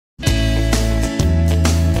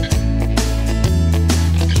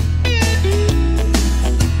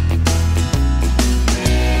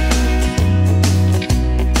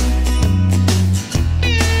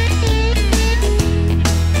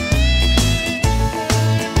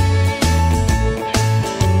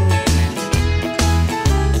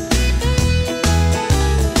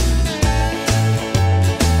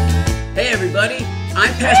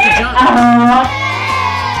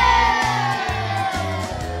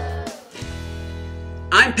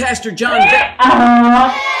I'm Pastor John.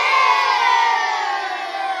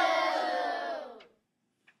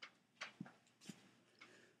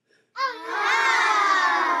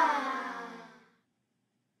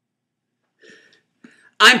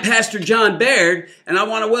 I'm Pastor John Baird, and I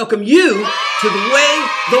want to welcome you to the Way,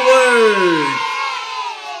 the Word.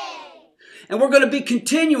 And we're going to be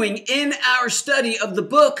continuing in our study of the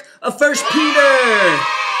book of 1 Peter.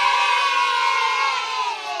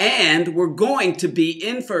 And we're going to be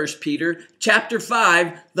in 1 Peter chapter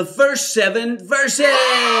 5, the first 7 verses.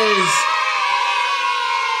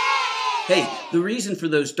 Hey, the reason for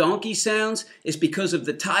those donkey sounds is because of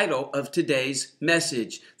the title of today's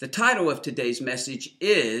message. The title of today's message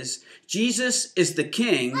is, Jesus is the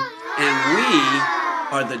King and we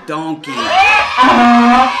are the donkey.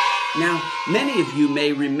 Now, many of you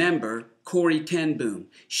may remember Corrie ten Boom.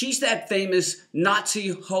 She's that famous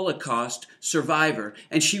Nazi Holocaust survivor,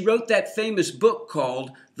 and she wrote that famous book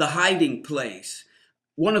called The Hiding Place.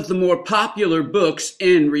 One of the more popular books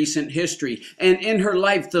in recent history. And in her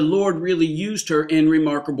life, the Lord really used her in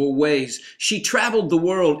remarkable ways. She traveled the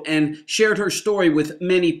world and shared her story with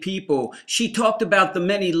many people. She talked about the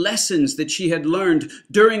many lessons that she had learned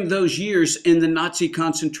during those years in the Nazi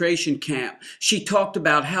concentration camp. She talked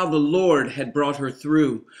about how the Lord had brought her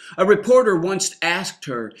through. A reporter once asked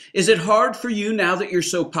her, "Is it hard for you now that you're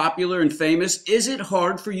so popular and famous? Is it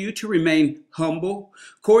hard for you to remain humble?"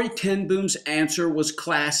 Corrie ten Boom's answer was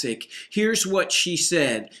classic. Here's what she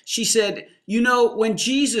said. She said, "You know, when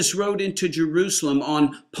Jesus rode into Jerusalem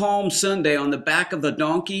on Palm Sunday on the back of a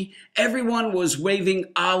donkey, everyone was waving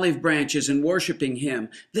olive branches and worshiping him.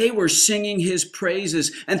 They were singing his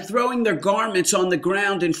praises and throwing their garments on the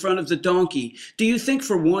ground in front of the donkey. Do you think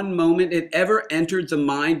for one moment it ever entered the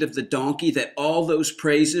mind of the donkey that all those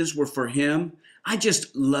praises were for him?" I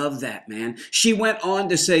just love that, man. She went on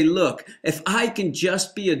to say, look, if I can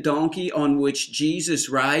just be a donkey on which Jesus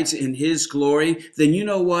rides in his glory, then you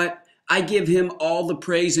know what? I give him all the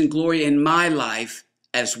praise and glory in my life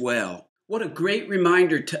as well. What a great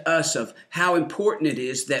reminder to us of how important it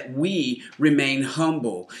is that we remain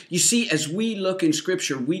humble. You see, as we look in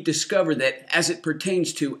Scripture, we discover that as it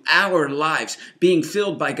pertains to our lives being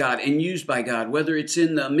filled by God and used by God, whether it's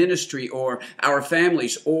in the ministry or our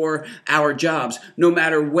families or our jobs, no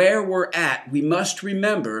matter where we're at, we must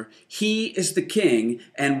remember He is the King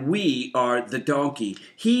and we are the donkey.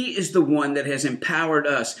 He is the one that has empowered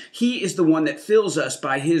us. He is the one that fills us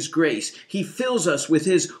by His grace. He fills us with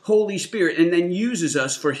His Holy Spirit and then uses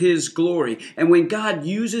us for His glory. And when God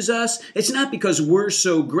uses us, it's not because we're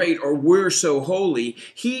so great or we're so holy.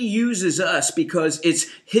 He uses us because it's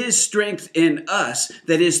His strength in us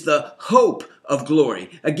that is the hope of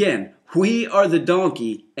glory. Again, we are the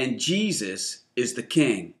donkey and Jesus is the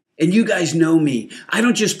King. And you guys know me. I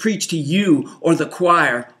don't just preach to you or the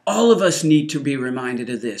choir. All of us need to be reminded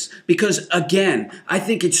of this because, again, I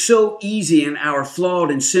think it's so easy in our flawed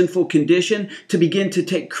and sinful condition to begin to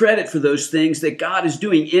take credit for those things that God is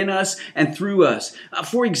doing in us and through us.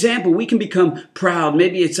 For example, we can become proud.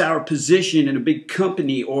 Maybe it's our position in a big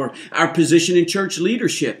company or our position in church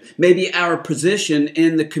leadership. Maybe our position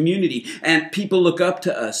in the community and people look up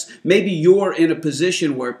to us. Maybe you're in a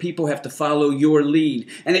position where people have to follow your lead.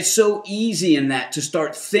 And it's so easy in that to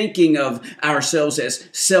start thinking of ourselves as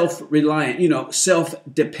self-reliant,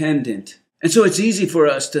 self-dependent. And so it's easy for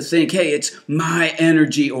us to think, hey, it's my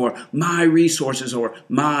energy or my resources or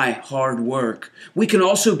my hard work. We can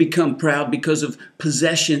also become proud because of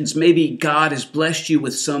possessions. Maybe God has blessed you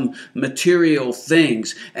with some material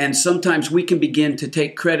things, and sometimes we can begin to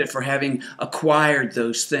take credit for having acquired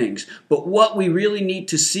those things. But what we really need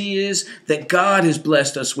to see is that God has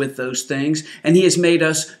blessed us with those things, and He has made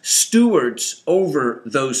us stewards over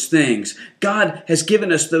those things. God has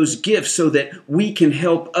given us those gifts so that we can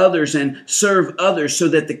help others and serve others so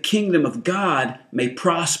that the kingdom of God may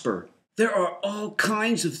prosper. There are all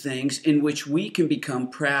kinds of things in which we can become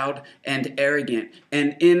proud and arrogant.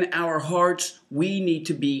 And in our hearts, we need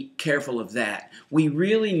to be careful of that. We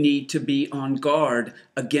really need to be on guard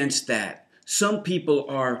against that. Some people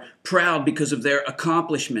are proud because of their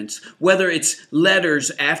accomplishments, whether it's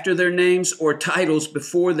letters after their names or titles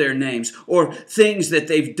before their names or things that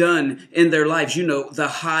they've done in their lives, the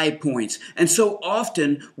high points. And so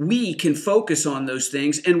often we can focus on those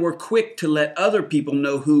things and we're quick to let other people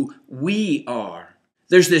know who we are.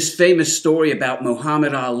 There's this famous story about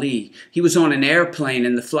Muhammad Ali. He was on an airplane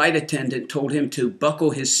and the flight attendant told him to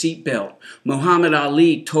buckle his seatbelt. Muhammad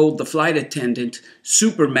Ali told the flight attendant,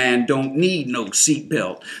 "Superman don't need no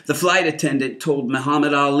seatbelt." The flight attendant told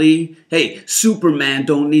Muhammad Ali, "Hey, Superman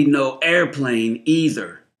don't need no airplane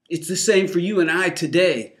either." It's the same for you and I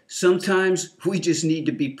today. Sometimes we just need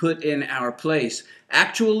to be put in our place.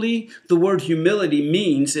 Actually, the word humility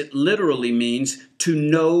it literally means to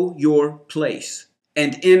know your place.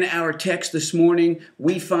 And in our text this morning,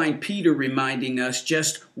 we find Peter reminding us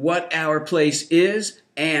just what our place is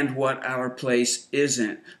and what our place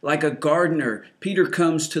isn't. Like a gardener, Peter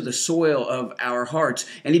comes to the soil of our hearts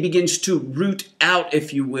and he begins to root out,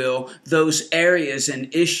 if you will, those areas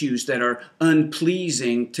and issues that are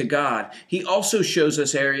unpleasing to God. He also shows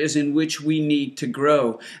us areas in which we need to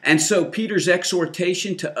grow. And so Peter's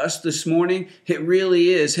exhortation to us this morning, it really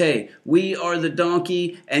is, hey, we are the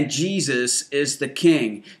donkey and Jesus is the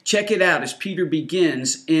king. Check it out as Peter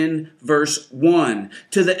begins in verse 1.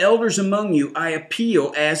 To the elders among you, I appeal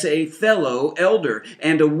as a fellow elder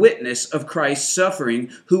and a witness of Christ's suffering,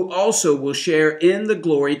 who also will share in the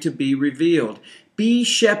glory to be revealed. Be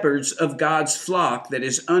shepherds of God's flock that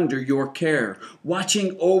is under your care,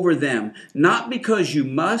 watching over them, not because you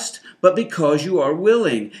must, but because you are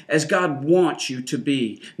willing, as God wants you to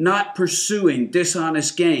be, not pursuing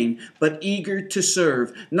dishonest gain, but eager to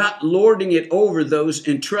serve, not lording it over those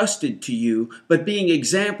entrusted to you, but being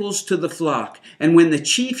examples to the flock. And when the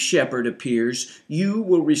chief shepherd appears, you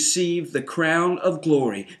will receive the crown of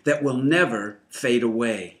glory that will never fade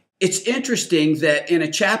away. It's interesting that in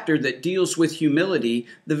a chapter that deals with humility,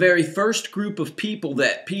 the very first group of people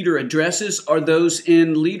that Peter addresses are those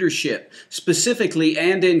in leadership, specifically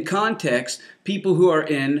and in context, people who are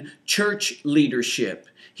in church leadership.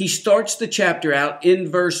 He starts the chapter out in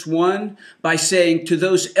verse 1 by saying, to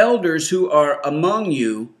those elders who are among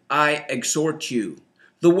you, I exhort you.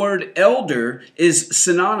 The word elder is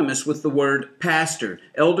synonymous with the word pastor.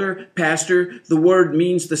 Elder, pastor, the word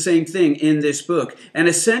means the same thing in this book. And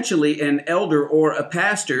essentially, an elder or a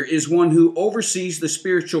pastor is one who oversees the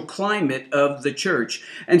spiritual climate of the church.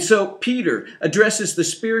 And so Peter addresses the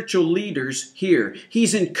spiritual leaders here.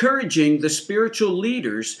 He's encouraging the spiritual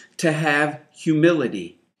leaders to have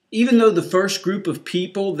humility. Even though the first group of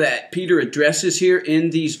people that Peter addresses here in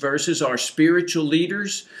these verses are spiritual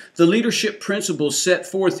leaders, the leadership principles set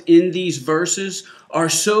forth in these verses are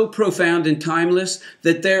so profound and timeless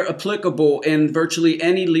that they're applicable in virtually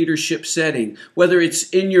any leadership setting, whether it's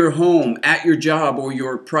in your home, at your job, or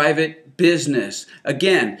your private business.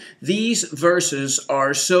 Again, these verses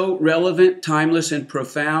are so relevant, timeless, and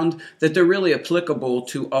profound that they're really applicable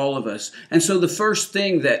to all of us. And so the first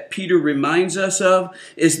thing that Peter reminds us of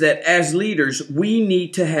is that as leaders, we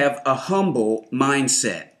need to have a humble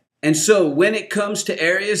mindset. And so when it comes to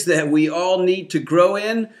areas that we all need to grow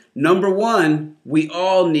in, number one, we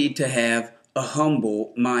all need to have a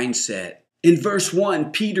humble mindset. In verse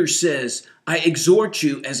 1, Peter says, I exhort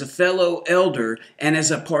you as a fellow elder and as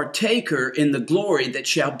a partaker in the glory that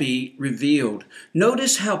shall be revealed.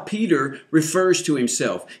 Notice how Peter refers to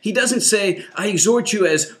himself. He doesn't say, I exhort you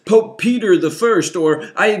as Pope Peter the First, or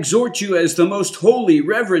I exhort you as the most holy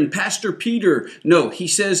Reverend Pastor Peter. No, he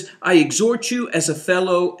says, I exhort you as a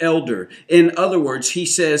fellow elder. In other words, he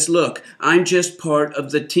says, look, I'm just part of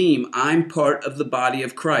the team. I'm part of the body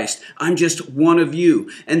of Christ. I'm just one of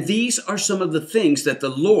you. And these are some of the things that the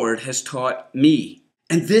Lord has taught me.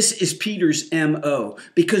 And this is Peter's MO,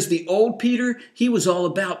 because the old Peter, he was all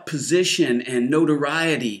about position and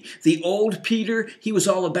notoriety. The old Peter, he was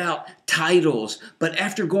all about titles. But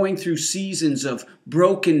after going through seasons of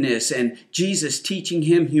brokenness and Jesus teaching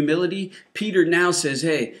him humility, Peter now says,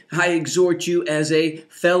 hey, I exhort you as a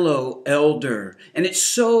fellow elder. And it's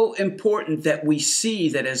so important that we see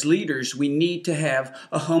that as leaders, we need to have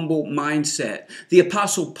a humble mindset. The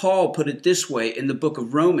Apostle Paul put it this way in the book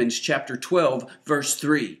of Romans, chapter 12, verse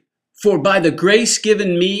 3. For by the grace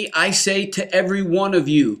given me, I say to every one of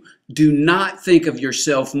you, do not think of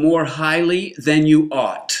yourself more highly than you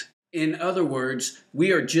ought. In other words,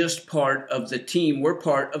 we are just part of the team. We're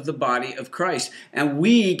part of the body of Christ. And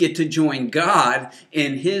we get to join God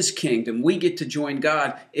in His kingdom. We get to join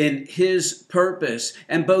God in His purpose.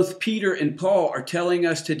 And both Peter and Paul are telling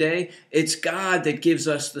us today, it's God that gives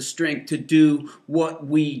us the strength to do what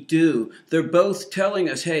we do. They're both telling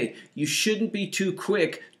us, hey, you shouldn't be too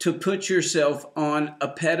quick to put yourself on a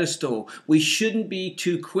pedestal. We shouldn't be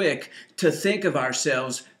too quick to think of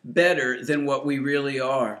ourselves better than what we really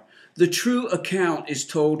are. The true account is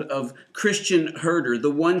told of Christian Herter, the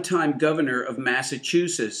one-time governor of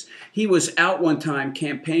Massachusetts. He was out one time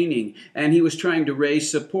campaigning, and he was trying to raise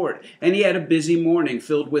support. And he had a busy morning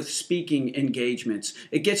filled with speaking engagements.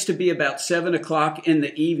 It gets to be about 7 o'clock in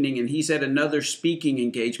the evening, and he's at another speaking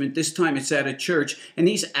engagement. This time it's at a church, and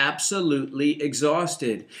he's absolutely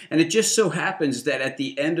exhausted. And it just so happens that at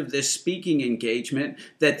the end of this speaking engagement,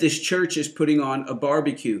 that this church is putting on a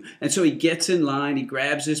barbecue. And so he gets in line, he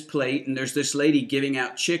grabs his plate, plate, and there's this lady giving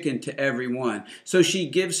out chicken to everyone. So she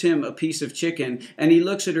gives him a piece of chicken, and he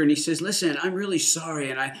looks at her and he says, listen, I'm really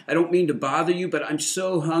sorry, and I don't mean to bother you, but I'm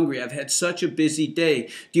so hungry. I've had such a busy day.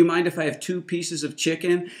 Do you mind if I have 2 pieces of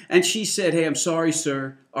chicken? And she said, hey, I'm sorry,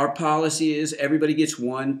 sir. Our policy is everybody gets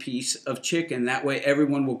 1 piece of chicken. That way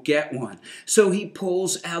everyone will get one. So he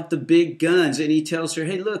pulls out the big guns and he tells her,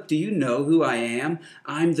 hey, look, do you know who I am?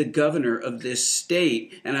 I'm the governor of this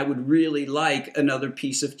state, and I would really like another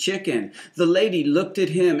piece of chicken. The lady looked at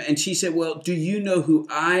him and she said, well, do you know who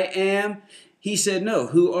I am? He said, no,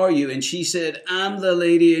 who are you? And she said, I'm the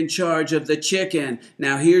lady in charge of the chicken.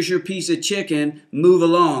 Now here's your piece of chicken. Move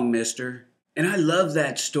along, mister. And I love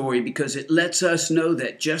that story because it lets us know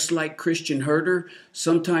that just like Christian Herder,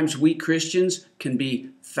 sometimes we Christians can be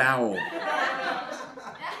foul.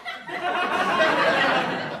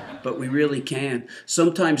 But we really can.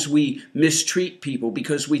 Sometimes we mistreat people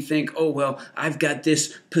because we think, oh, well, I've got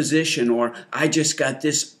this position or I just got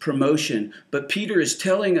this promotion. But Peter is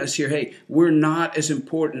telling us here, hey, we're not as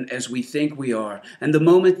important as we think we are. And the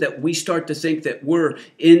moment that we start to think that we're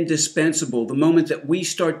indispensable, the moment that we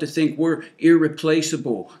start to think we're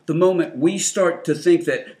irreplaceable, the moment we start to think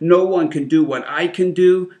that no one can do what I can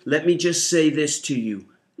do, let me just say this to you.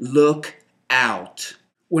 Look out.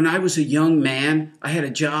 When I was a young man, I had a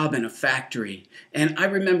job in a factory, and I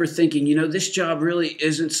remember thinking, you know, this job really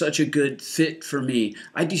isn't such a good fit for me.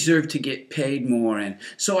 I deserve to get paid more. And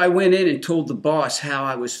so I went in and told the boss how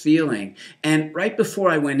I was feeling. And right before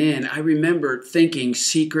I went in, I remember thinking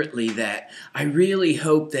secretly that I really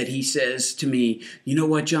hope that he says to me, you know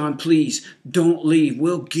what, John, please don't leave.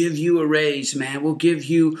 We'll give you a raise, man. We'll give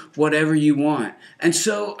you whatever you want. And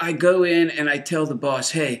so I go in and I tell the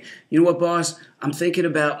boss, hey, you know what, boss? I'm thinking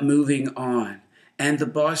about moving on. And the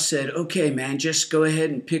boss said, okay, man, just go ahead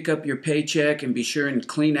and pick up your paycheck and be sure and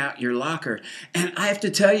clean out your locker. And I have to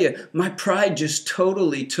tell you, my pride just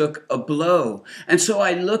totally took a blow. And so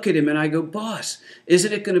I look at him and I go, boss,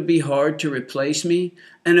 isn't it going to be hard to replace me?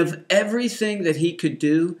 And of everything that he could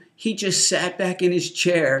do, he just sat back in his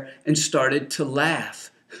chair and started to laugh.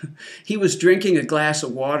 He was drinking a glass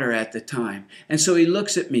of water at the time. And so he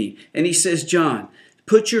looks at me and he says, John,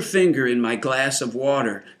 put your finger in my glass of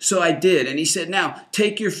water. So I did. And he said, now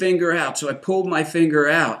take your finger out. So I pulled my finger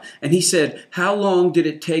out. And he said, how long did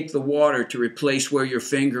it take the water to replace where your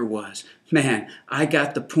finger was? Man, I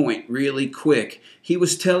got the point really quick. He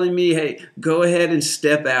was telling me, hey, go ahead and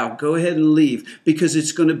step out. Go ahead and leave because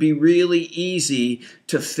it's going to be really easy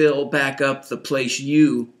to fill back up the place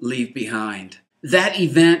you leave behind. That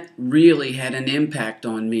event really had an impact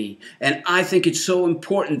on me. And I think it's so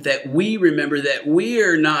important that we remember that we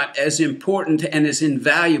are not as important and as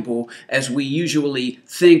invaluable as we usually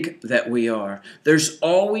think that we are. There's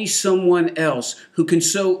always someone else who can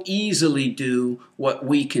so easily do what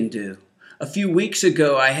we can do. A few weeks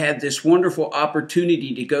ago, I had this wonderful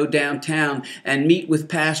opportunity to go downtown and meet with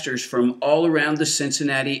pastors from all around the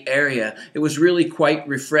Cincinnati area. It was really quite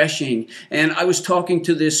refreshing. And I was talking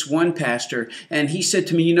to this one pastor, and he said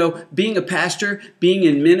to me, you know, being a pastor, being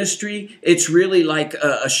in ministry, it's really like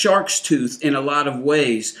a shark's tooth in a lot of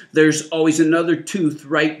ways. There's always another tooth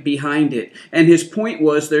right behind it. And his point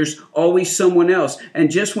was there's always someone else. And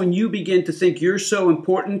just when you begin to think you're so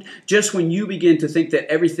important, just when you begin to think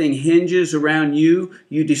that everything hinges around you,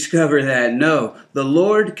 you discover that no, the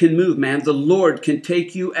Lord can move, man. The Lord can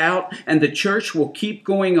take you out, and the church will keep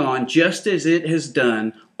going on just as it has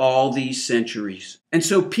done all these centuries. And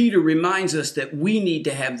so Peter reminds us that we need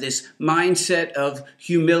to have this mindset of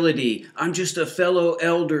humility. I'm just a fellow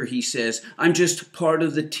elder, he says. I'm just part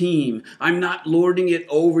of the team. I'm not lording it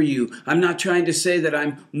over you. I'm not trying to say that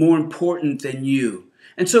I'm more important than you.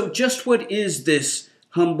 And so just what is this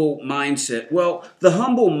humble mindset? Well, the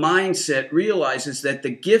humble mindset realizes that the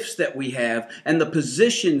gifts that we have and the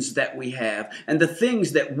positions that we have and the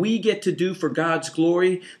things that we get to do for God's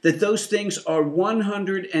glory, that those things are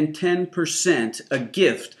 110% a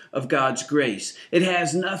gift of God's grace. It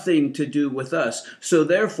has nothing to do with us. So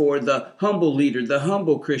therefore, the humble leader, the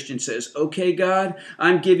humble Christian says, okay, God,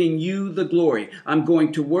 I'm giving you the glory. I'm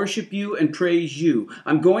going to worship you and praise you.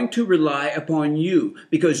 I'm going to rely upon you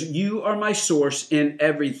because you are my source in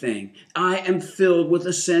everything. I am filled with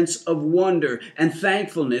a sense of wonder and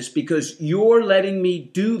thankfulness because you're letting me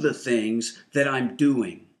do the things that I'm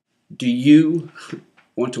doing. Do you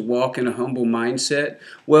want to walk in a humble mindset?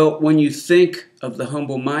 Well, when you think of the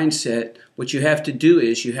humble mindset, what you have to do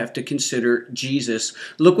is you have to consider Jesus.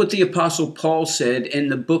 Look what the Apostle Paul said in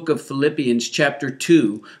the book of Philippians chapter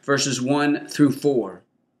 2, verses 1 through 4.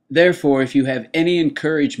 Therefore, if you have any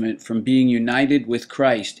encouragement from being united with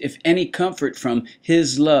Christ, if any comfort from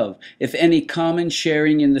his love, if any common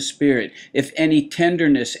sharing in the Spirit, if any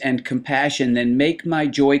tenderness and compassion, then make my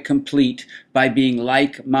joy complete by being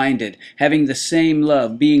like-minded, having the same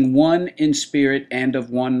love, being one in spirit and of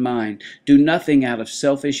one mind. Do nothing out of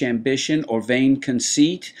selfish ambition or vain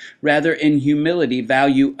conceit. Rather, in humility,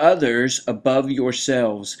 value others above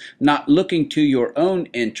yourselves, not looking to your own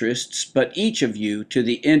interests, but each of you to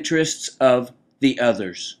the interests of the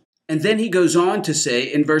others. And then he goes on to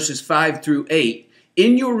say in verses 5 through 8,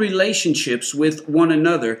 in your relationships with one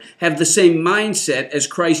another, have the same mindset as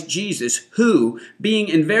Christ Jesus, who, being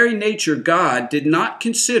in very nature God, did not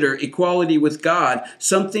consider equality with God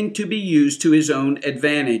something to be used to his own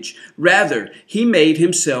advantage. Rather, he made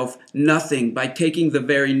himself nothing by taking the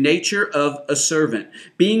very nature of a servant,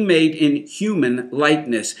 being made in human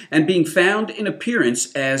likeness, and being found in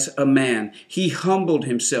appearance as a man. He humbled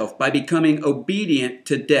himself by becoming obedient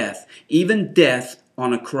to death, even death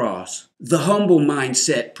on a cross. The humble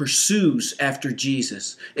mindset pursues after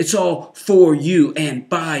Jesus. It's all for you and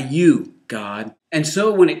by you, God. And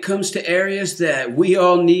so when it comes to areas that we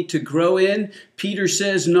all need to grow in, Peter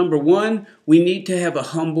says, number one, we need to have a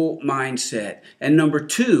humble mindset. And number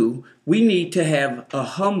two, we need to have a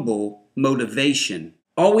humble motivation.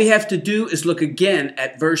 All we have to do is look again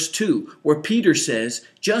at verse 2, where Peter says,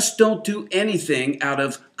 just don't do anything out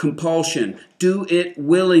of compulsion. Do it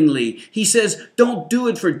willingly. He says, don't do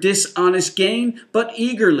it for dishonest gain, but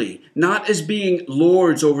eagerly, not as being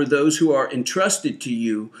lords over those who are entrusted to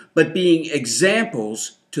you, but being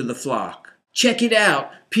examples to the flock. Check it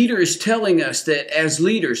out. Peter is telling us that as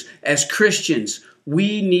leaders, as Christians,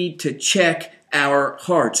 we need to check our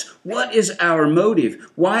hearts. What is our motive?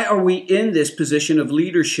 Why are we in this position of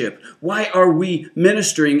leadership? Why are we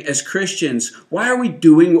ministering as Christians? Why are we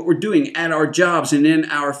doing what we're doing at our jobs and in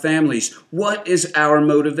our families? What is our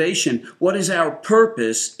motivation? What is our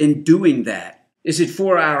purpose in doing that? Is it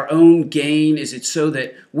for our own gain? Is it so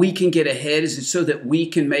that we can get ahead? Is it so that we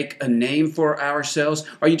can make a name for ourselves?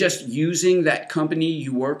 Are you just using that company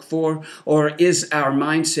you work for? Or is our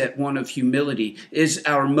mindset one of humility? Is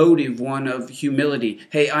our motive one of humility?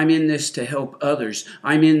 Hey, I'm in this to help others.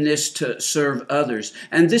 I'm in this to serve others.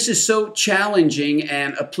 And this is so challenging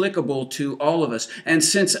and applicable to all of us. And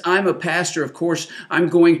since I'm a pastor, of course, I'm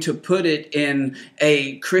going to put it in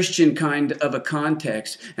a Christian kind of a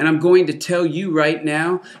context. And I'm going to tell you right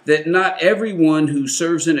now that not everyone who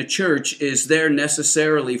serves in a church is there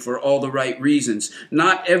necessarily for all the right reasons.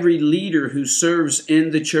 Not every leader who serves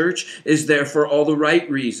in the church is there for all the right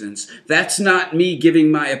reasons. That's not me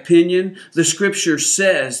giving my opinion. The scripture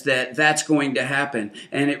says that that's going to happen,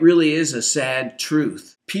 and it really is a sad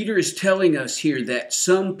truth. Peter is telling us here that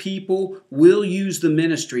some people will use the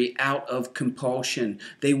ministry out of compulsion.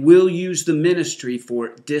 They will use the ministry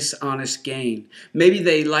for dishonest gain. Maybe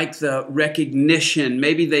they like the recognition.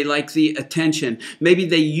 Maybe they like the attention. Maybe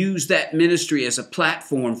they use that ministry as a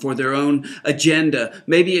platform for their own agenda.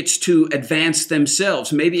 Maybe it's to advance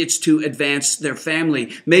themselves. Maybe it's to advance their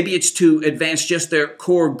family. Maybe it's to advance just their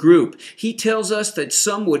core group. He tells us that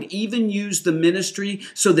some would even use the ministry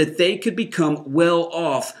so that they could become well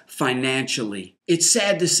off financially. It's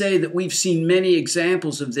sad to say that we've seen many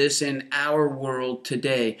examples of this in our world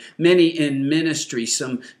today. Many in ministry,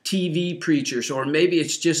 some TV preachers, or maybe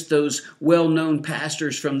it's just those well-known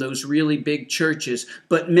pastors from those really big churches.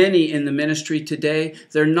 But many in the ministry today,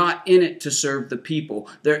 they're not in it to serve the people.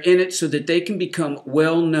 They're in it so that they can become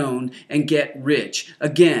well-known and get rich.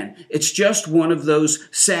 Again, it's just one of those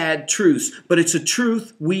sad truths, but it's a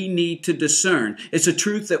truth we need to discern. It's a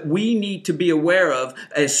truth that we need to be aware of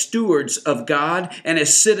as stewards of God and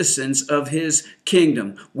as citizens of his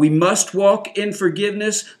kingdom. We must walk in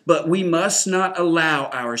forgiveness, but we must not allow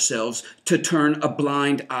ourselves to turn a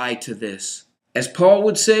blind eye to this. As Paul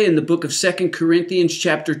would say in the book of 2 Corinthians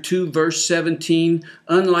chapter 2, verse 17,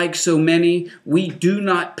 unlike so many, we do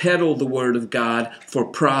not peddle the word of God for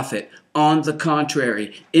profit. On the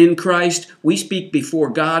contrary, in Christ, we speak before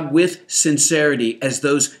God with sincerity as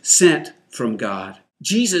those sent from God.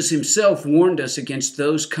 Jesus himself warned us against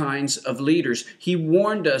those kinds of leaders. He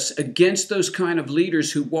warned us against those kind of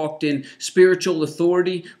leaders who walked in spiritual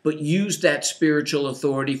authority, but used that spiritual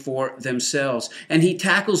authority for themselves. And he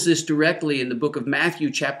tackles this directly in the book of Matthew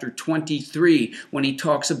chapter 23 when he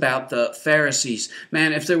talks about the Pharisees.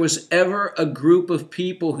 Man, if there was ever a group of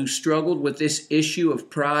people who struggled with this issue of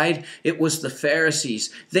pride, it was the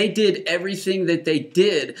Pharisees. They did everything that they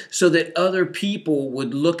did so that other people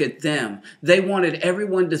would look at them. They wanted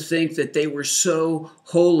everyone to think that they were so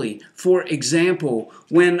holy. For example,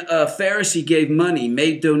 when a Pharisee gave money,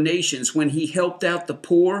 made donations, when he helped out the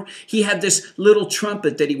poor, he had this little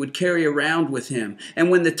trumpet that he would carry around with him. And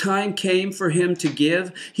when the time came for him to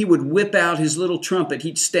give, he would whip out his little trumpet.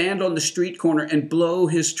 He'd stand on the street corner and blow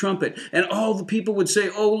his trumpet. And all the people would say,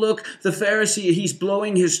 "Oh, look, the Pharisee, he's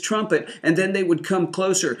blowing his trumpet." And then they would come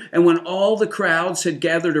closer. And when all the crowds had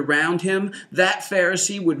gathered around him, that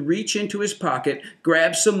Pharisee would reach into his pocket,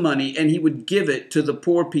 grab some money, and he would give it to the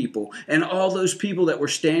poor people. And all those people that were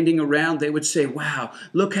standing around, they would say, "Wow,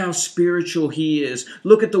 look how spiritual he is.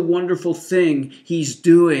 Look at the wonderful thing he's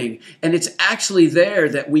doing." And it's actually there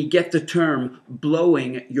that we get the term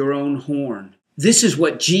blowing your own horn. This is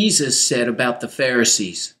what Jesus said about the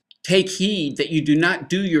Pharisees. "Take heed that you do not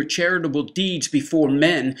do your charitable deeds before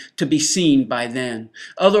men to be seen by them.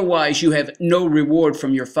 Otherwise you have no reward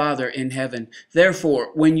from your Father in heaven.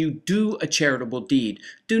 Therefore, when you do a charitable deed,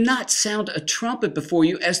 do not sound a trumpet before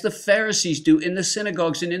you as the Pharisees do in the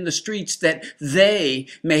synagogues and in the streets, that they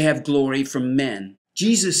may have glory from men."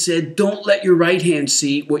 Jesus said, don't let your right hand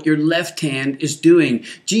see what your left hand is doing.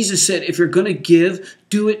 Jesus said, if you're going to give,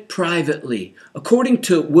 do it privately. According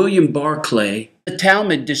to William Barclay, the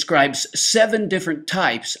Talmud describes 7 different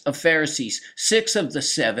types of Pharisees. 6 of the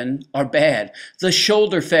 7 are bad. The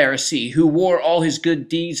shoulder Pharisee, who wore all his good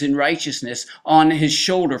deeds and righteousness on his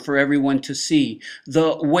shoulder for everyone to see.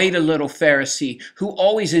 The wait a little Pharisee, who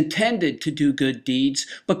always intended to do good deeds,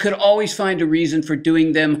 but could always find a reason for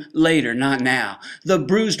doing them later, not now. The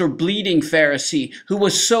bruised or bleeding Pharisee, who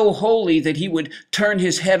was so holy that he would turn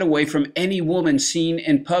his head away from any woman seen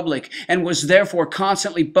in public, and was therefore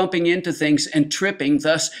constantly bumping into things and tripping,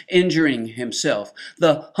 thus injuring himself.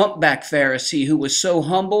 The humpback Pharisee, who was so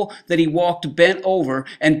humble that he walked bent over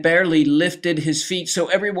and barely lifted his feet so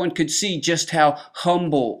everyone could see just how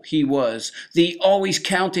humble he was. The always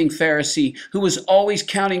counting Pharisee, who was always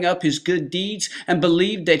counting up his good deeds and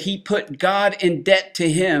believed that he put God in debt to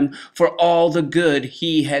him for all the good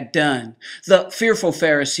he had done. The fearful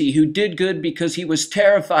Pharisee, who did good because he was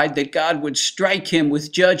terrified that God would strike him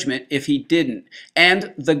with judgment if he didn't.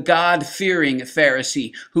 And the God-fearing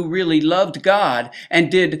Pharisee, who really loved God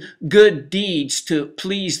and did good deeds to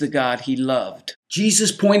please the God he loved.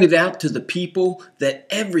 Jesus pointed out to the people that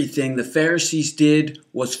everything the Pharisees did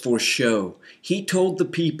was for show. He told the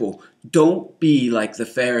people, don't be like the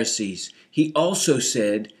Pharisees. He also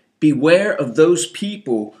said, beware of those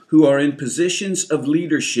people who are in positions of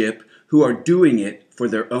leadership who are doing it for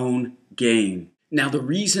their own gain. Now, the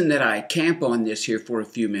reason that I camp on this here for a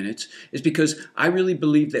few minutes is because I really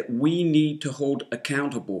believe that we need to hold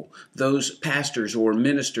accountable those pastors or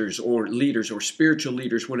ministers or leaders or spiritual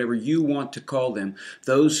leaders, whatever you want to call them,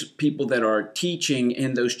 those people that are teaching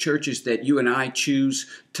in those churches that you and I choose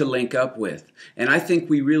to link up with. And I think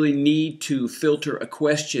we really need to filter a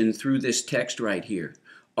question through this text right here.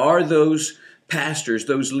 Are those pastors,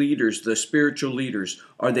 those leaders, the spiritual leaders,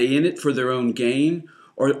 are they in it for their own gain?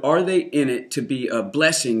 Or are they in it to be a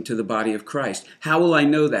blessing to the body of Christ? How will I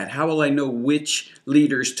know that? How will I know which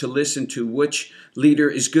leaders to listen to? Which leader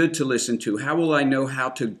is good to listen to? How will I know how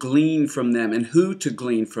to glean from them and who to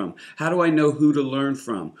glean from? How do I know who to learn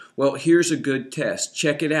from? Well, here's a good test.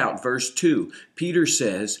 Check it out. Verse 2. Peter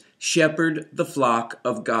says, shepherd the flock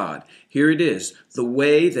of God. Here it is, the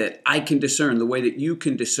way that I can discern, the way that you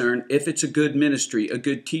can discern if it's a good ministry, a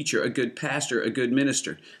good teacher, a good pastor, a good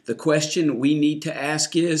minister. The question we need to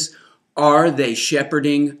ask is, are they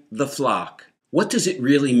shepherding the flock? What does it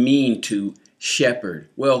really mean to shepherd?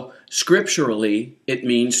 Well, scripturally, it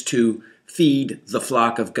means to feed the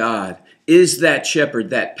flock of God. Is that shepherd,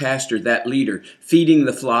 that pastor, that leader feeding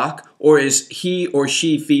the flock, or is he or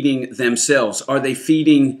she feeding themselves? Are they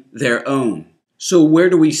feeding their own? So where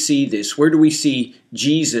do we see this? Where do we see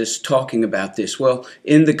Jesus talking about this? Well,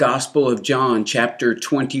 in the Gospel of John, chapter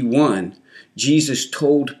 21, Jesus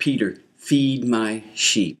told Peter, feed my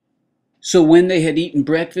sheep. So when they had eaten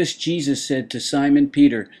breakfast, Jesus said to Simon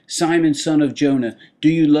Peter, Simon, son of Jonah, do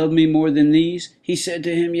you love me more than these? He said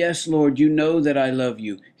to him, yes, Lord, you know that I love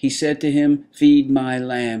you. He said to him, feed my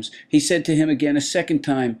lambs. He said to him again a second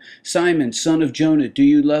time, Simon, son of Jonah, do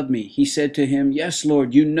you love me? He said to him, yes,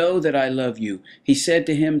 Lord, you know that I love you. He said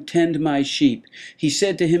to him, tend my sheep. He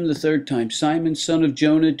said to him the third time, Simon, son of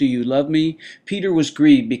Jonah, do you love me? Peter was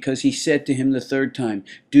grieved because he said to him the third time,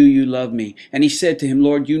 do you love me? And he said to him,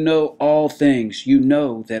 Lord, you know all things. You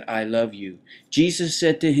know that I love you. Jesus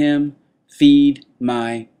said to him, feed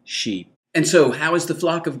my sheep. And so how is the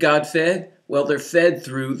flock of God fed? Well, they're fed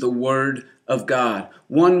through the Word of God.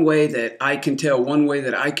 One way that I can tell, one way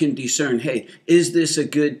that I can discern, hey, is this a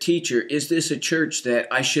good teacher? Is this a church that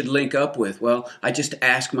I should link up with? Well, I just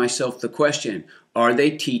ask myself the question, are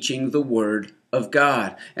they teaching the Word of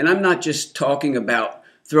God? And I'm not just talking about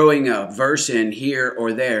throwing a verse in here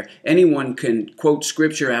or there. Anyone can quote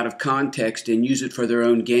scripture out of context and use it for their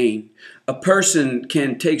own gain. A person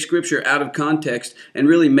can take scripture out of context and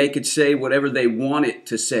really make it say whatever they want it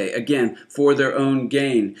to say, again, for their own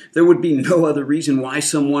gain. There would be no other reason why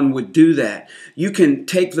someone would do that. You can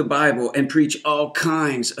take the Bible and preach all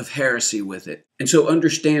kinds of heresy with it. And so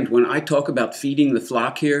understand, when I talk about feeding the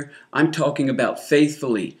flock here, I'm talking about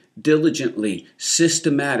faithfully, diligently,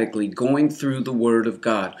 systematically going through the Word of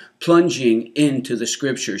God, plunging into the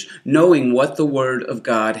Scriptures, knowing what the Word of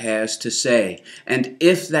God has to say. And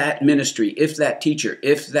if that ministry, if that teacher,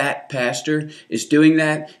 if that pastor is doing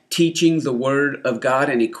that, teaching the Word of God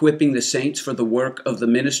and equipping the saints for the work of the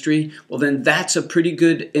ministry, well, then that's a pretty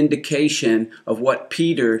good indication of what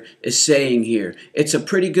Peter is saying here. It's a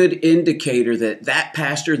pretty good indicator that that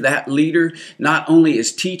pastor, that leader, not only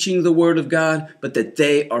is teaching the Word of God, but that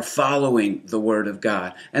they are following the Word of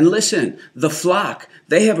God. And listen, the flock,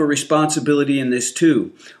 they have a responsibility in this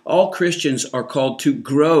too. All Christians are called to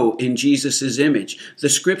grow in Jesus' image. The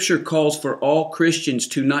Scripture calls for all Christians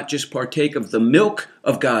to not just partake of the milk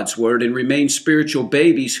of God's Word and remain spiritual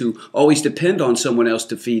babies who always depend on someone else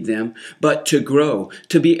to feed them, but to grow,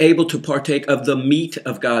 to be able to partake of the meat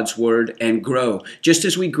of God's Word and grow. Just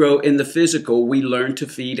as we grow in the physical, we learn to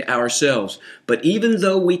feed ourselves. But even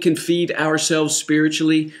though we can feed ourselves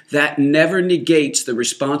spiritually, that never negates the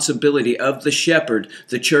responsibility of the shepherd,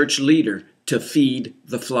 the church leader, to feed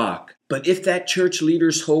the flock. But if that church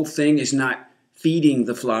leader's whole thing is not feeding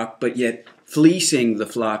the flock, but yet fleecing the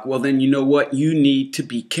flock, well, then you know what? You need to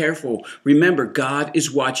be careful. Remember, God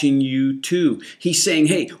is watching you too. He's saying,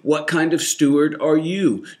 hey, what kind of steward are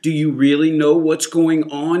you? Do you really know what's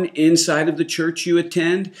going on inside of the church you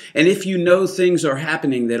attend? And if you know things are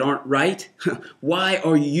happening that aren't right, why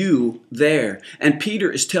are you there? And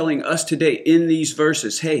Peter is telling us today in these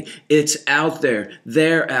verses, hey, it's out there.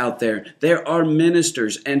 They're out there. There are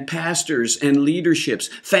ministers and pastors and leaderships,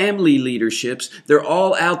 family leaderships. They're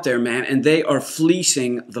all out there, man, and they are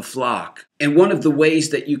fleecing the flock. And one of the ways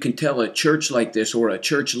that you can tell a church like this or a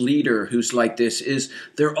church leader who's like this is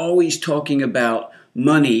they're always talking about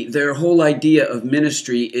money. Their whole idea of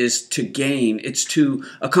ministry is to gain. It's to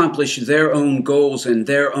accomplish their own goals and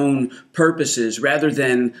their own purposes rather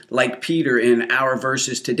than like Peter in our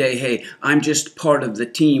verses today, hey, I'm just part of the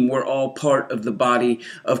team. We're all part of the body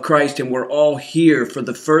of Christ and we're all here for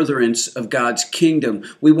the furtherance of God's kingdom.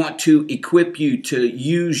 We want to equip you to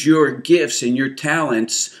use your gifts and your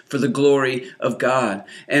talents for the glory of God.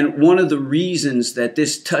 And one of the reasons that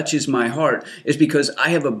this touches my heart is because I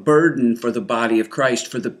have a burden for the body of Christ,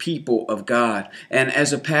 for the people of God. And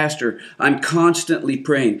as a pastor, I'm constantly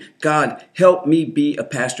praying, God, help me be a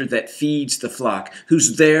pastor that feeds the flock,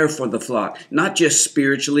 who's there for the flock, not just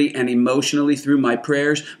spiritually and emotionally through my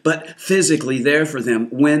prayers, but physically there for them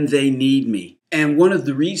when they need me. And one of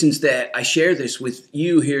the reasons that I share this with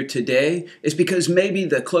you here today is because maybe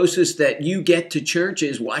the closest that you get to church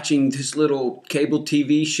is watching this little cable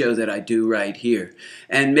TV show that I do right here.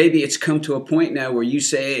 And maybe it's come to a point now where you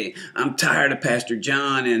say, hey, I'm tired of Pastor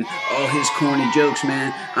John and all his corny jokes,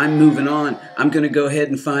 man. I'm moving on. I'm going to go ahead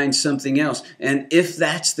and find something else. And if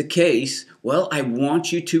that's the case, well, I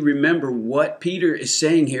want you to remember what Peter is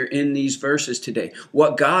saying here in these verses today,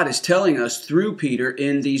 what God is telling us through Peter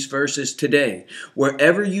in these verses today.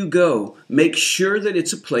 Wherever you go, make sure that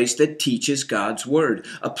it's a place that teaches God's word,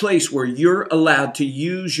 a place where you're allowed to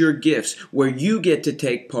use your gifts, where you get to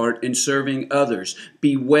take part in serving others.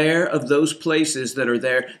 Beware of those places that are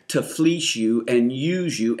there to fleece you and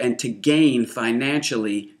use you and to gain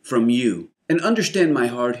financially from you. And understand my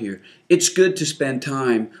heart here. It's good to spend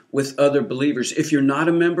time with other believers. If you're not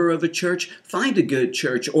a member of a church, find a good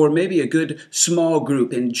church or maybe a good small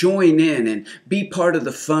group and join in and be part of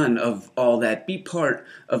the fun of all that. Be part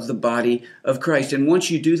of the body of Christ. And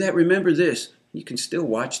once you do that, remember this. You can still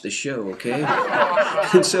watch the show, okay?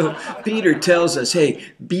 And so Peter tells us, hey,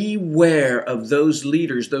 beware of those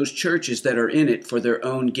leaders, those churches that are in it for their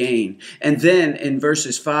own gain. And then in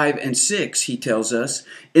verses 5 and 6, he tells us,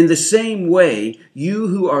 in the same way, you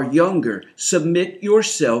who are younger, submit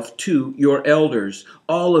yourself to your elders.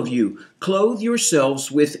 All of you, clothe yourselves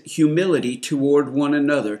with humility toward one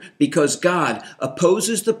another, because God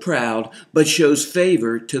opposes the proud, but shows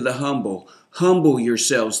favor to the humble. Humble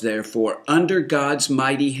yourselves, therefore, under God's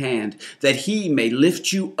mighty hand, that he may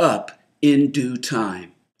lift you up in due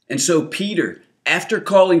time. And so Peter After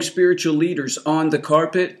calling spiritual leaders on the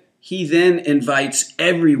carpet, he then invites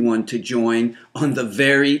everyone to join on the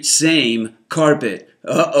very same carpet.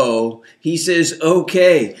 Uh-oh. He says,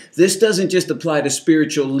 okay, this doesn't just apply to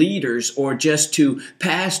spiritual leaders or just to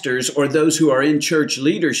pastors or those who are in church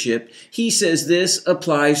leadership. He says this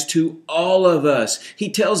applies to all of us. He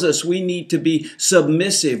tells us we need to be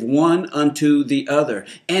submissive one unto the other.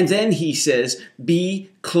 And then he says, be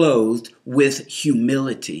clothed with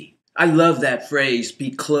humility. I love that phrase, be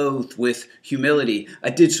clothed with humility. I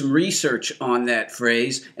did some research on that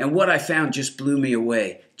phrase, and what I found just blew me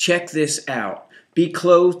away. Check this out. Be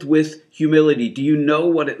clothed with humility. Do you know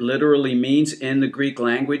what it literally means in the Greek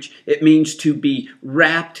language? It means to be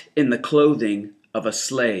wrapped in the clothing of a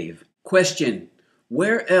slave. Question: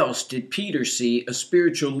 where else did Peter see a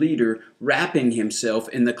spiritual leader wrapping himself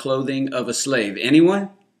in the clothing of a slave? Anyone?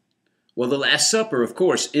 Well, the Last Supper, of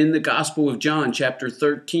course. In the Gospel of John, chapter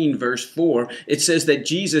 13, verse 4, it says that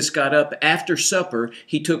Jesus got up after supper.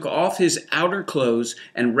 He took off his outer clothes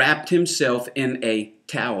and wrapped himself in a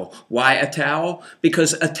towel. Why a towel?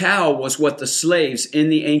 Because a towel was what the slaves in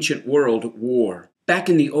the ancient world wore. Back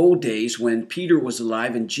in the old days when Peter was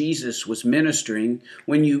alive and Jesus was ministering,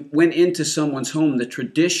 when you went into someone's home, the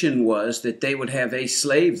tradition was that they would have a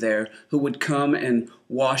slave there who would come and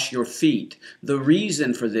wash your feet. The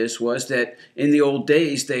reason for this was that in the old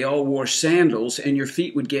days they all wore sandals and your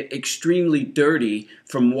feet would get extremely dirty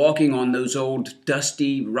from walking on those old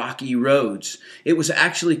dusty, rocky roads. It was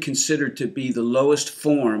actually considered to be the lowest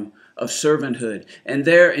form of servanthood. And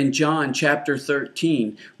there in John chapter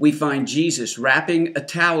 13, we find Jesus wrapping a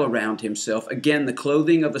towel around himself, again, the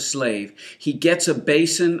clothing of a slave. He gets a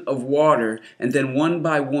basin of water, and then one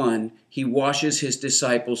by one, he washes his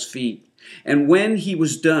disciples' feet. And when he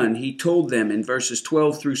was done, he told them in verses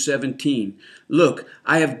 12 through 17, "Look,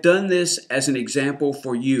 I have done this as an example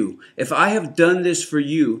for you. If I have done this for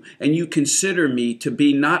you, and you consider me to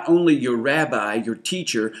be not only your rabbi, your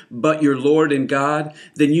teacher, but your Lord and God,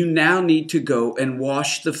 then you now need to go and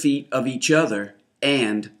wash the feet of each other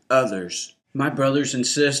and others." My brothers and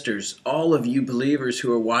sisters, all of you believers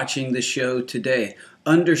who are watching the show today,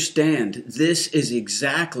 understand this is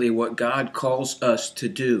exactly what God calls us to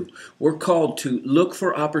do. We're called to look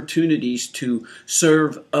for opportunities to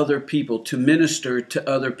serve other people, to minister to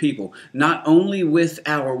other people, not only with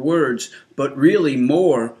our words, but really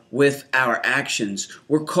more with our actions.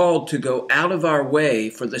 We're called to go out of our way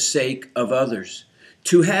for the sake of others.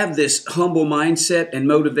 To have this humble mindset and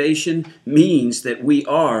motivation means that we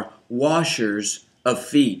are washers of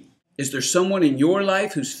feet. Is there someone in your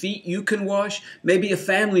life whose feet you can wash? Maybe a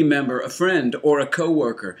family member, a friend, or a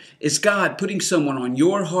coworker. Is God putting someone on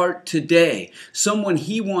your heart today? Someone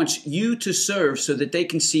he wants you to serve so that they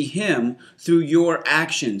can see him through your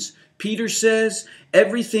actions. Peter says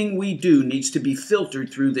everything we do needs to be filtered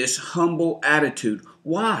through this humble attitude.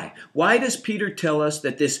 Why? Why does Peter tell us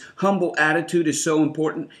that this humble attitude is so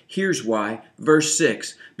important? Here's why. Verse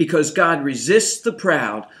 6, because God resists the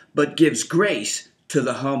proud, but gives grace to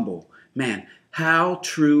the humble. Man, how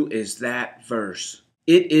true is that verse?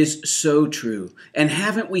 It is so true. And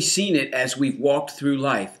haven't we seen it as we've walked through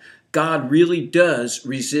life? God really does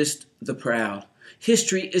resist the proud.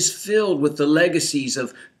 History is filled with the legacies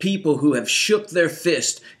of people who have shook their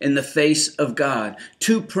fist in the face of God,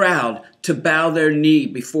 too proud to bow their knee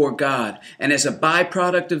before God. And as a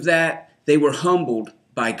byproduct of that, they were humbled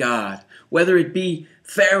by God. Whether it be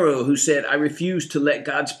Pharaoh, who said, "I refuse to let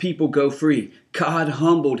God's people go free," God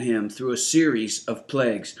humbled him through a series of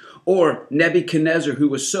plagues. Or Nebuchadnezzar, who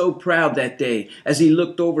was so proud that day as he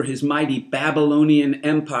looked over his mighty Babylonian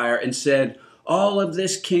empire and said, "All of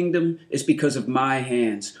this kingdom is because of my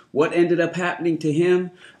hands." What ended up happening to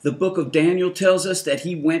him? The book of Daniel tells us that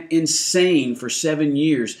he went insane for 7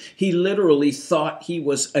 years. He literally thought he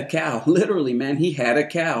was a cow. Literally, man, he had a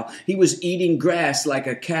cow. He was eating grass like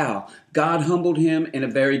a cow. God humbled him in a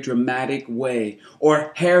very dramatic way.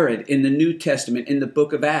 Or Herod in the New Testament, in the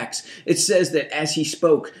book of Acts. It says that as he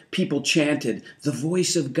spoke, people chanted, "The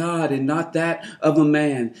voice of God and not that of a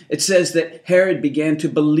man." It says that Herod began to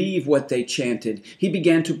believe what they chanted. He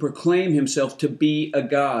began to proclaim himself to be a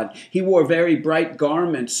god. He wore very bright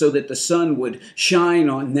garments so that the sun would shine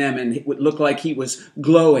on them and it would look like he was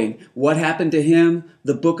glowing. What happened to him?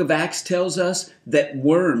 The book of Acts tells us that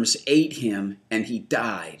worms ate him and he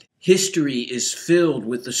died. History is filled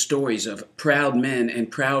with the stories of proud men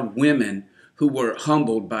and proud women who were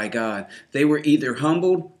humbled by God. They were either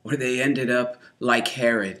humbled or they ended up like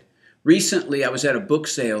Herod. Recently, I was at a book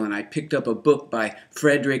sale and I picked up a book by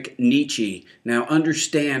Friedrich Nietzsche. Now,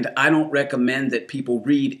 understand, I don't recommend that people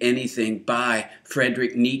read anything by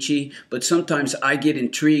Friedrich Nietzsche, but sometimes I get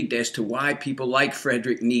intrigued as to why people like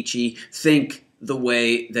Friedrich Nietzsche think the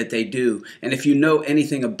way that they do. And if you know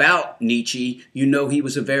anything about Nietzsche, you know he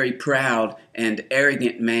was a very proud and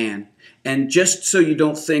arrogant man. And just so you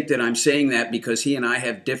don't think that I'm saying that because he and I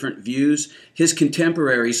have different views, his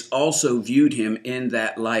contemporaries also viewed him in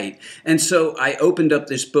that light. And so I opened up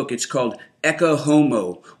this book. It's called Ecce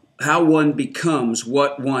Homo, How One Becomes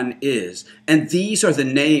What One Is. And these are the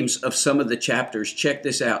names of some of the chapters. Check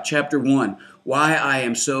this out. Chapter 1, Why I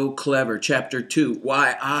Am So Clever. Chapter 2,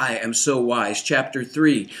 Why I Am So Wise. Chapter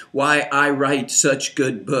 3, Why I Write Such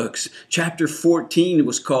Good Books. Chapter 14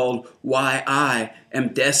 was called Why I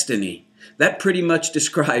Am Destiny. That pretty much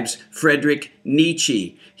describes Friedrich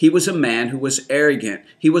Nietzsche. He was a man who was arrogant.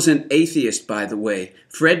 He was an atheist, by the way.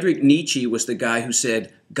 Friedrich Nietzsche was the guy who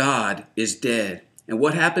said, God is dead. And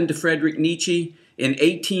what happened to Friedrich Nietzsche? In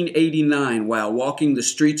 1889, while walking the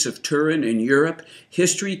streets of Turin in Europe,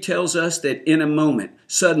 history tells us that in a moment,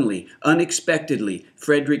 suddenly, unexpectedly,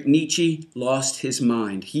 Friedrich Nietzsche lost his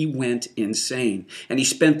mind. He went insane, and he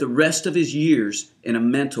spent the rest of his years in a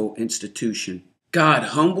mental institution. God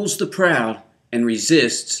humbles the proud and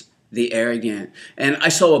resists the arrogant. And I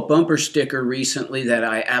saw a bumper sticker recently that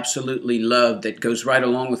I absolutely loved that goes right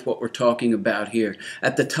along with what we're talking about here.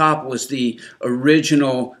 At the top was the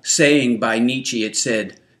original saying by Nietzsche. It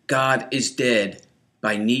said, God is dead,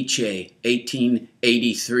 by Nietzsche,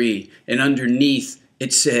 1883. And underneath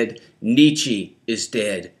it said, Nietzsche is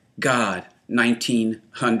dead, God,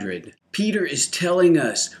 1900. Peter is telling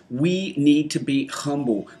us we need to be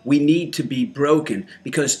humble. We need to be broken,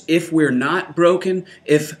 because if we're not broken,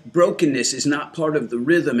 if brokenness is not part of the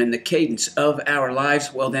rhythm and the cadence of our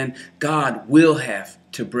lives, well then God will have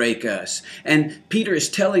to break us. And Peter is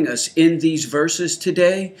telling us in these verses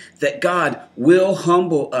today that God will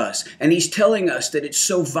humble us. And he's telling us that it's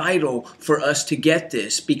so vital for us to get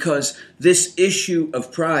this, because this issue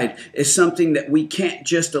of pride is something that we can't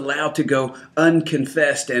just allow to go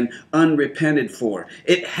unconfessed and unrepented for.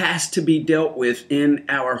 It has to be dealt with in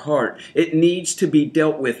our heart. It needs to be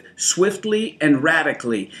dealt with swiftly and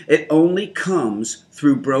radically. It only comes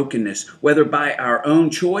through brokenness, whether by our own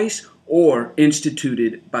choice or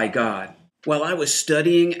instituted by God. While I was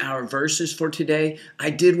studying our verses for today, I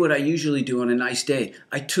did what I usually do on a nice day.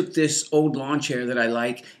 I took this old lawn chair that I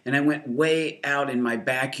like and I went way out in my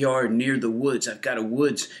backyard near the woods. I've got a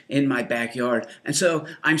woods in my backyard. And so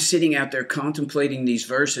I'm sitting out there contemplating these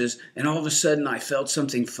verses, and all of a sudden I felt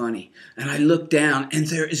something funny. And I looked down and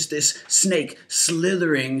there is this snake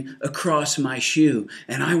slithering across my shoe.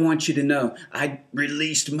 And I want you to know, I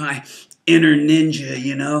released my inner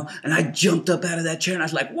ninja, and I jumped up out of that chair and I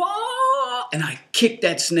was like, whoa! And I kicked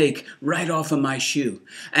that snake right off of my shoe.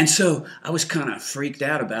 And so I was kind of freaked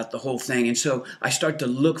out about the whole thing. And so I start to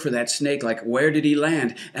look for that snake, like, where did he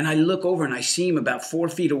land? And I look over and I see him about 4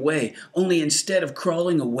 feet away. Only instead of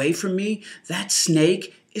crawling away from me, that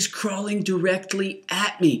snake is crawling directly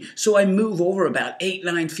at me. So I move over about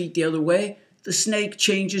 8-9 feet the other way. The snake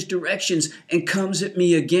changes directions and comes at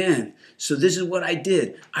me again. So this is what I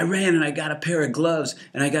did. I ran and I got a pair of gloves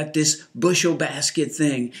and I got this bushel basket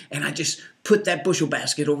thing, and I just put that bushel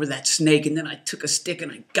basket over that snake, and then I took a stick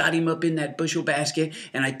and I got him up in that bushel basket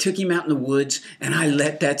and I took him out in the woods and I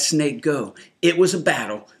let that snake go. It was a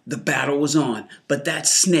battle. The battle was on, but that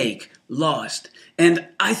snake lost. And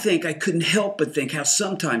I think I couldn't help but think how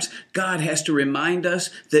sometimes God has to remind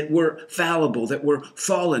us that we're fallible, that we're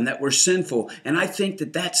fallen, that we're sinful. And I think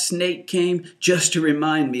that that snake came just to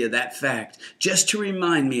remind me of that fact, just to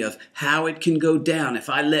remind me of how it can go down if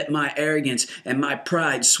I let my arrogance and my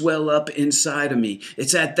pride swell up inside of me.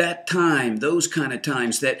 It's at that time, those kind of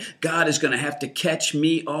times, that God is going to have to catch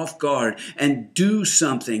me off guard and do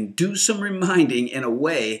something, do some reminding in a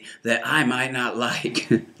way that I might not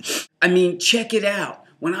like. I mean, check it out.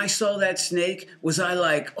 When I saw that snake, was I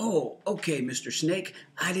like, oh, okay, Mr. Snake,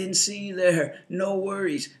 I didn't see you there. No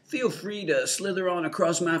worries. Feel free to slither on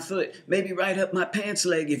across my foot, maybe right up my pants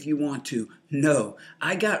leg if you want to. No,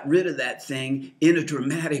 I got rid of that thing in a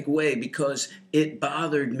dramatic way because it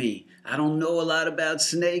bothered me. I don't know a lot about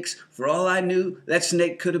snakes. For all I knew, that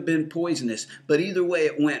snake could have been poisonous. But either way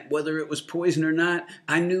it went, whether it was poison or not,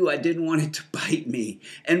 I knew I didn't want it to bite me.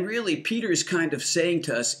 And really, Peter is kind of saying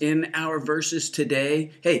to us in our verses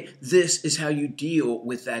today, hey, this is how you deal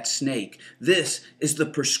with that snake. This is the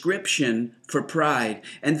prescription for pride.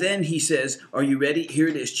 And then he says, are you ready? Here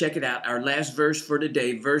it is. Check it out. Our last verse for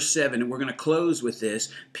today, verse 7. And we're going to close with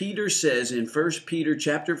this. Peter says in 1 Peter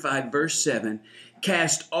chapter 5, verse 7,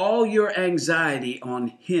 cast all your anxiety on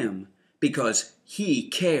him because he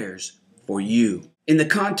cares for you. In the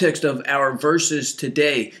context of our verses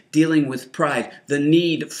today, dealing with pride, the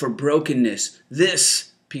need for brokenness,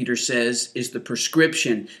 this, Peter says, is the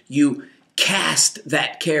prescription. You cast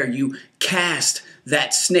that care. You cast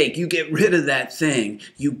that snake. You get rid of that thing.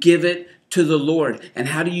 You give it to the Lord. And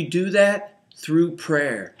how do you do that? Through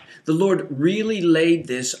prayer. The Lord really laid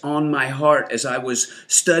this on my heart as I was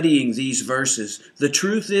studying these verses. The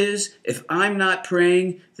truth is, if I'm not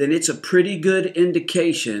praying, then it's a pretty good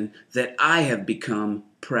indication that I have become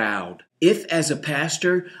proud. If as a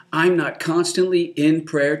pastor, I'm not constantly in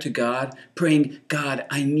prayer to God, praying, God,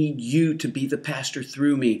 I need you to be the pastor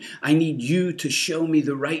through me. I need you to show me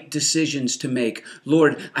the right decisions to make.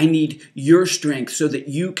 Lord, I need your strength so that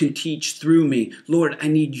you can teach through me. Lord, I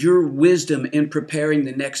need your wisdom in preparing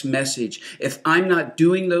the next message. If I'm not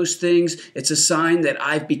doing those things, it's a sign that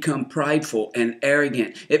I've become prideful and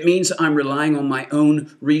arrogant. It means I'm relying on my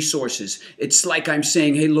own resources. It's like I'm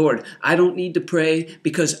saying, hey, Lord, I don't need to pray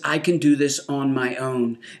because I can do this on my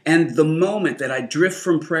own. And the moment that I drift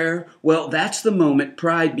from prayer, well, that's the moment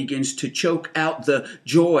pride begins to choke out the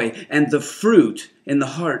joy and the fruit in the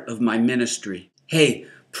heart of my ministry. Hey,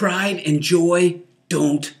 pride and joy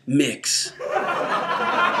don't mix.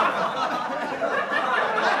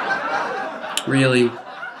 Really?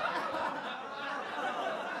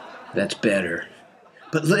 That's better.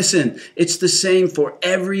 But listen, it's the same for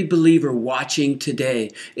every believer watching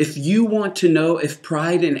today. If you want to know if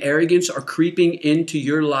pride and arrogance are creeping into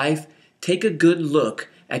your life, take a good look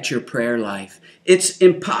at your prayer life. It's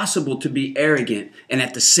impossible to be arrogant and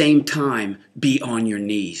at the same time be on your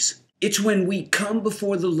knees. It's when we come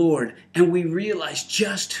before the Lord and we realize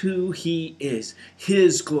just who He is,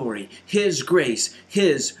 His glory, His grace,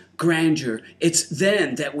 His grandeur. It's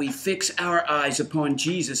then that we fix our eyes upon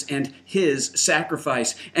Jesus and His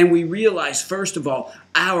sacrifice. And we realize, first of all,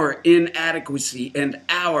 our inadequacy and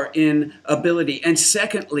our inability. And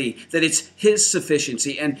secondly, that it's His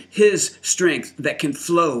sufficiency and His strength that can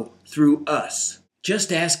flow through us.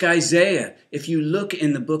 Just ask Isaiah. If you look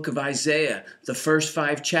in the book of Isaiah, the first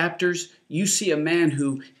 5 chapters, you see a man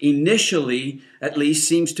who initially, at least,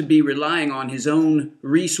 seems to be relying on his own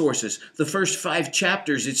resources. The first 5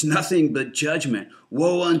 chapters, it's nothing but judgment.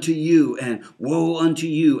 Woe unto you, and woe unto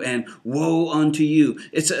you, and woe unto you.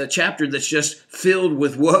 It's a chapter that's just filled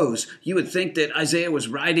with woes. You would think that Isaiah was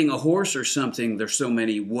riding a horse or something. There's so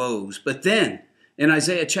many woes. But then, in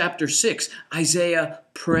Isaiah chapter 6, Isaiah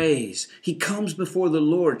prays. He comes before the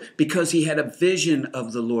Lord because he had a vision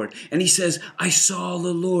of the Lord. And he says, I saw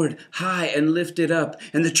the Lord high and lifted up,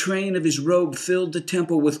 and the train of his robe filled the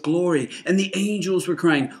temple with glory. And the angels were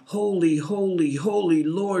crying, Holy, holy, holy,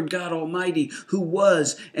 Lord God Almighty, who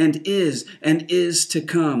was and is to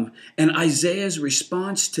come. And Isaiah's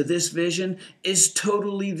response to this vision is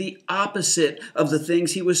totally the opposite of the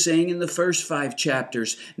things he was saying in the first 5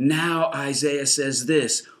 chapters. Now Isaiah says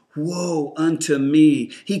this, Woe unto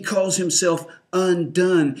me. He calls himself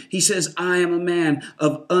undone. He says, I am a man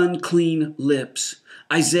of unclean lips.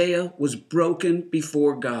 Isaiah was broken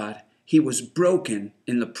before God. He was broken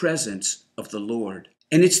in the presence of the Lord.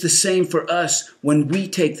 And it's the same for us when we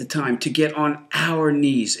take the time to get on our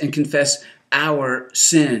knees and confess our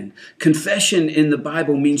sin. Confession in the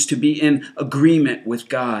Bible means to be in agreement with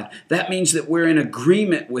God. That means that we're in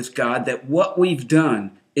agreement with God that what we've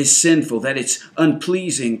done is sinful, that it's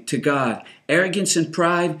unpleasing to God. Arrogance and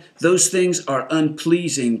pride, those things are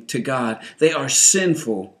unpleasing to God. They are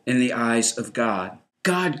sinful in the eyes of God.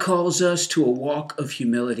 God calls us to a walk of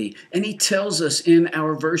humility, and He tells us in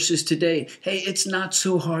our verses today, hey, it's not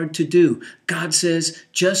so hard to do. God says,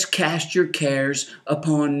 just cast your cares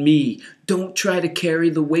upon me. Don't try to carry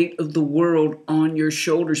the weight of the world on your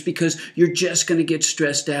shoulders because you're just going to get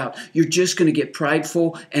stressed out. You're just going to get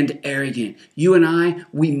prideful and arrogant. You and I,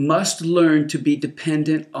 we must learn to be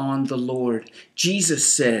dependent on the Lord.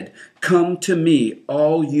 Jesus said, come to me,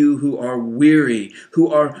 all you who are weary,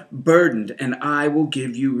 who are burdened, and I will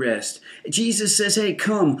give you rest. Jesus says, hey,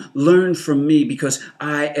 come, learn from me because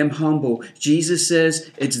I am humble. Jesus says,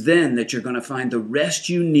 it's then that you're going to find the rest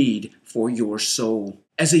you need for your soul.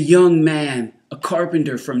 As a young man, a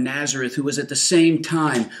carpenter from Nazareth who was at the same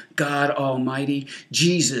time God Almighty,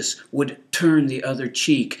 Jesus would turn the other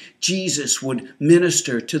cheek. Jesus would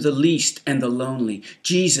minister to the least and the lonely.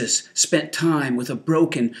 Jesus spent time with a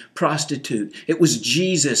broken prostitute. It was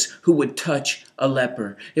Jesus who would touch a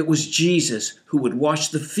leper. It was Jesus who would wash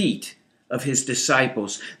the feet of his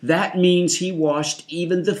disciples. That means he washed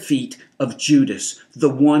even the feet of Judas, the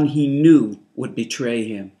one he knew would betray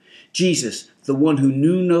him. Jesus, the one who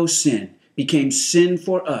knew no sin, became sin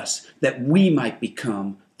for us that we might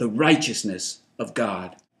become the righteousness of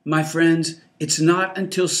God. My friends, it's not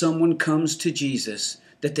until someone comes to Jesus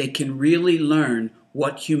that they can really learn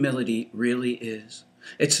what humility really is.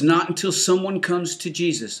 It's not until someone comes to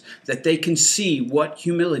Jesus that they can see what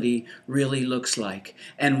humility really looks like.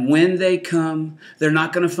 And when they come, they're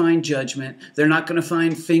not going to find judgment. They're not going to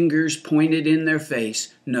find fingers pointed in their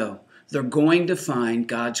face. No, they're going to find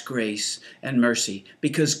God's grace and mercy,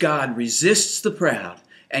 because God resists the proud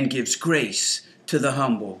and gives grace to the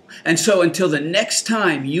humble. And so until the next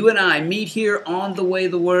time you and I meet here on The Way,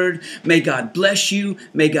 the Word, may God bless you,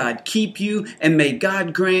 may God keep you, and may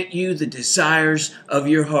God grant you the desires of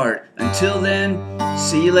your heart. Until then,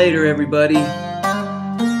 see you later, everybody.